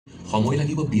সময়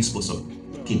লাগিব 20 বছৰ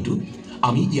কিন্তু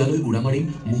আমি ইয়ালৈ উৰা মাৰিম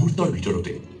মুহূৰ্তৰ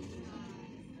ভিতৰতে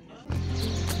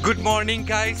good morning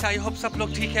guys I hope सब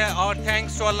लोग ठीक है और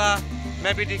थैंक्स टू अल्लाह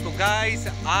मैं भी ठीक हूँ गाइस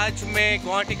आज मैं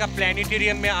गुवाहाटी का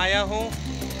प्लानिटेरियम में आया हूँ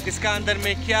इसका अंदर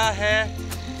में क्या है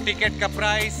टिकट का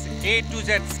price A to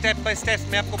Z step by step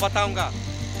मैं आपको बताऊंगा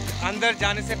अंदर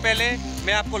जाने से पहले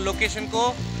मैं आपको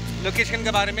लोकेशन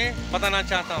के बारे में बताना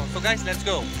चाहता हूँ सो गाइस लेट्स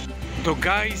गो तो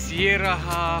गाइस ये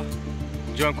रहा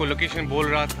जो हमको लोकेशन बोल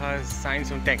रहा था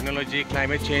science and technology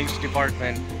climate change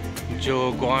department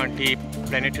जो गुवाहाटी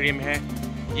प्लानिटेरियम है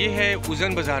ये है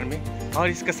उजन बाज़ार में और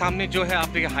इसके सामने जो है आप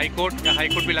देखिए हाई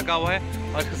कोर्ट भी लगा हुआ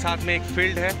है और इसके साथ में एक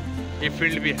फील्ड है ये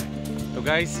फील्ड भी है तो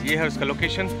गाइस ये है उसका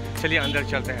लोकेशन चलिए अंदर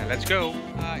चलते हैं लेट्स गो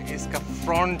इसका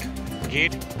फ्रंट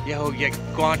गेट यह हो गया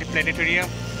गुवाहाटी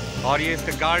प्लानिटेरियम और ये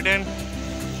इसका garden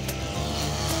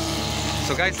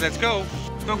so guys let's go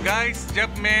तो गाइस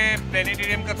जब मैं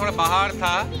प्लानिटेरियम का थोड़ा बाहर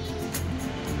था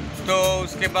तो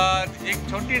उसके बाद एक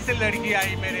छोटी सी लड़की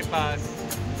आई मेरे पास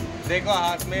देखो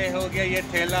हाथ में हो गया ये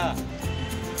थैला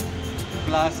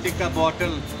प्लास्टिक का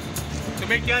बोतल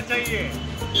तुम्हें क्या चाहिए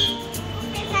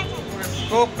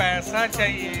उसको पैसा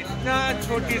चाहिए इतना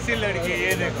छोटी सी लड़की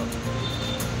ये देखो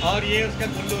और ये उसका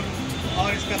गुल्लू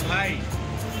और इसका भाई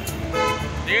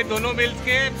ये दोनों मिल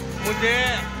के मुझे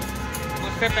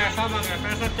मुझसे पैसा मांगा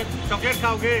पैसा चॉकलेट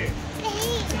खाओगे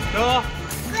तो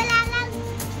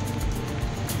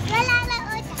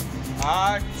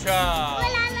अच्छा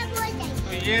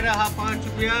तो ये रहा 5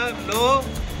 रुपया लो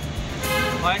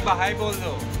और एक बार हाय बोल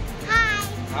दो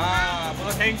हाँ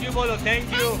बोलो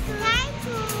थैंक यू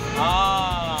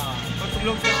हाँ तो तुम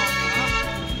लोग जाओ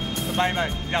तो बाय बाय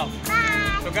जाओ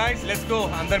तो गाइस लेट्स गो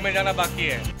अंदर में जाना बाकी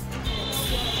है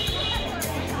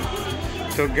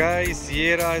तो गाइस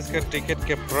ये रहा इसका टिकट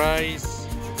के प्राइस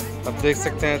आप देख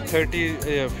सकते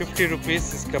हैं 50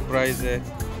 रुपीज़ इसका प्राइस है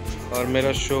और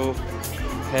मेरा शो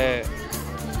है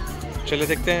चले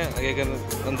देखते हैं आगे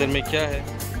अंदर में क्या है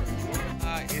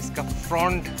इसका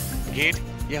फ्रंट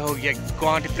गेट यह हो गया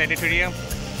गुवाहाटी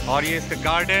प्लानिटेरियम और ये इसका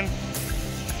garden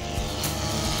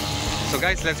so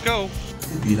guys let's go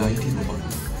বিৰাইতি নহয়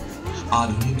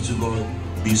আধুনিক যুগৰ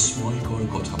বিস্ময়কৰ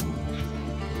কথাবোৰ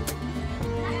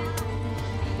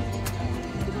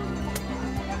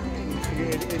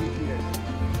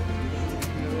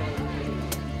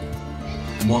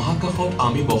মহাকাশত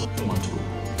আমি বসবাস মাথো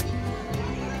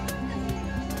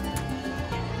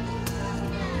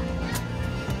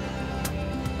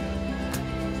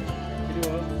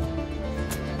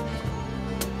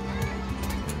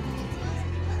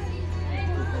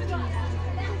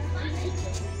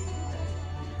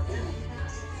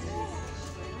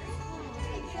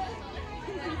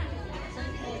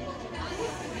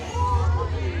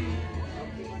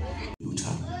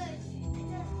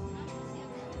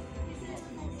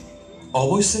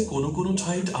অবশ্যে কোনো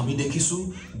ঠাইত আমি দেখিছো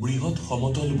বৃহৎ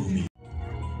সমতল ভূমি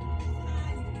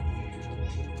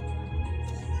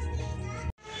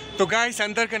तो गाइस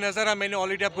अंदर का नज़ारा मैंने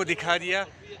ऑलरेडी आपको दिखा दिया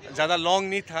ज़्यादा लॉन्ग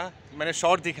नहीं था मैंने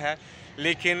शॉर्ट दिखाया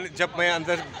लेकिन जब मैं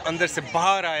अंदर से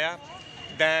बाहर आया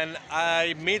then I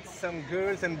meet some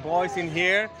girls and boys in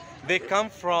here they come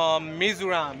from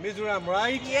Mizoram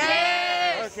right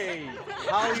yes okay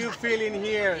how you feel in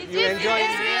here you enjoy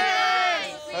in here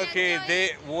okay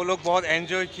वो लोग बहुत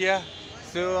enjoy किया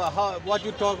so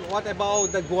what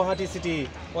about the Guwahati city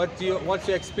what's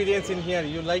your experience in here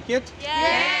you like it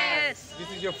yes this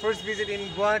is your first visit in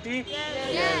Guwahati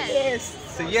yes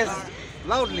so yes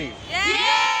loudly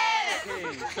yes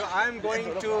okay so I'm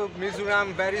going to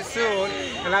Mizoram very soon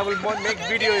and I will make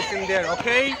videos in there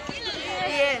okay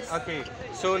yes okay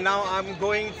so now I'm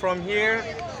going from here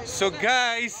so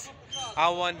guys I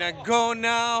wanna go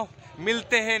now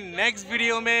मिलते हैं next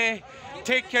video में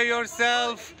take care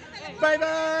yourself bye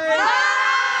bye